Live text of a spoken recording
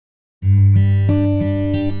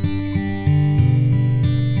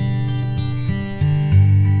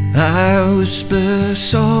I whisper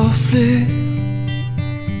softly,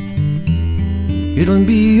 it'll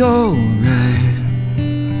be alright.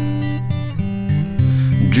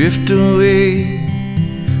 Drift away,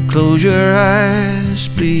 close your eyes,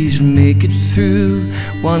 please make it through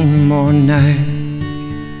one more night.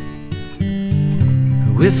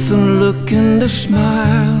 With a look and a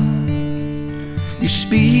smile, you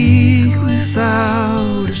speak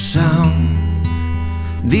without a sound.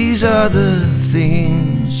 These are the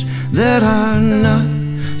things that are not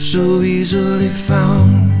so easily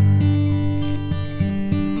found.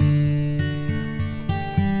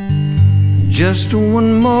 Just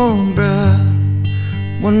one more breath,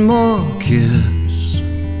 one more kiss,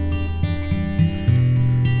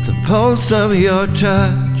 the pulse of your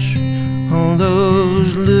touch, all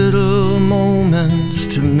those little moments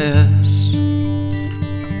to miss.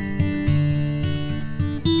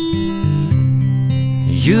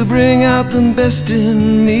 You bring out the best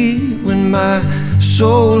in me when my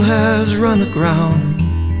soul has run aground.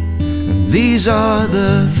 And these are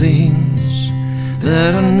the things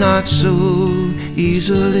that are not so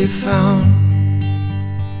easily found.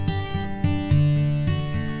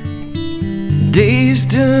 Days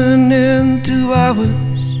turn into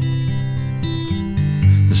hours,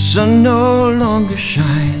 the sun no longer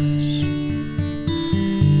shines.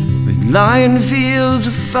 We lie in fields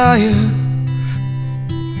of fire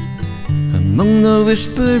among the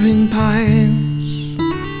whispering pines.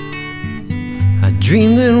 I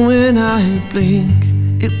dream that when I blink,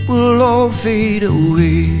 it will all fade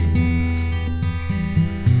away,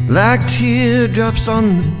 like teardrops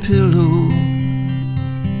on the pillow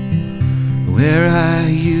where I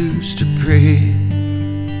used to pray.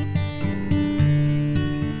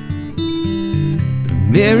 But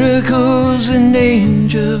miracles and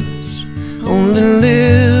angels only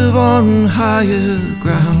live on higher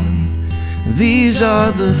ground. These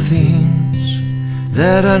are the things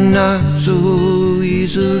that are not so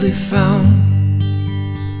easily found.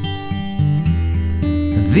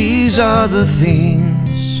 These are the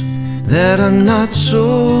things that are not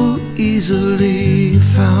so easily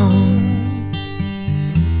found.